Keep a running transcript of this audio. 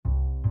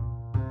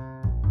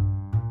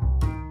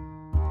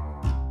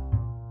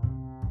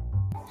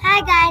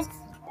Hi guys,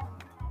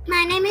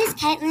 my name is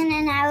Caitlin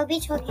and I will be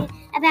talking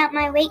about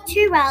my week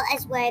 2 role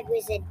as Word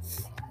Wizard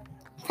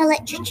for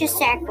Literature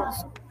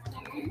Circles.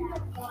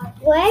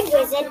 Word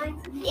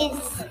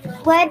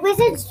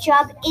Wizard's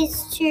job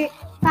is to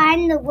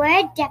find the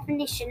word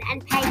definition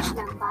and page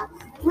number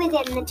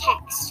within the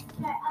text.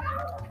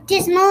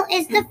 Dismal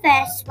is the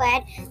first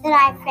word that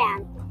I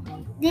found.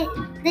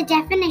 The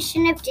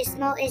definition of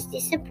dismal is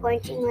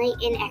disappointingly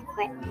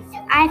inadequate.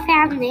 I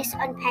found this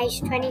on page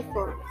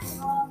 24.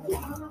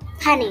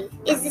 Punny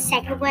is the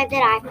second word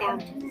that I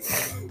found.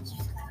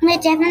 The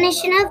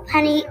definition of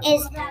punny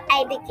is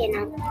a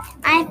beginner.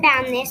 I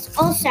found this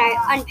also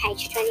on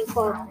page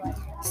 24.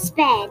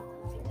 Spared.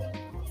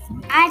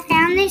 I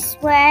found this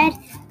word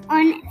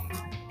on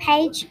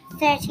page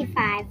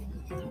 35.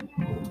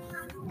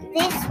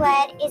 This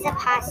word is a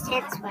past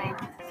tense word.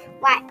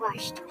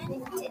 Whitewashed.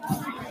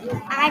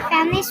 I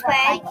found this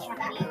word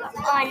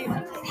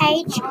on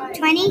page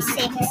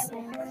 26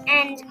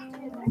 and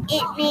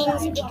it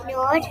means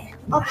ignored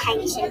or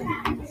painted.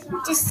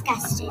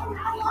 Disgusted.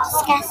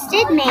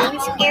 Disgusted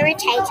means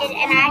irritated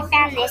and I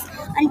found this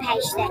on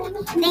page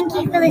 30. Thank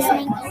you for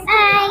listening.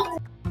 Bye!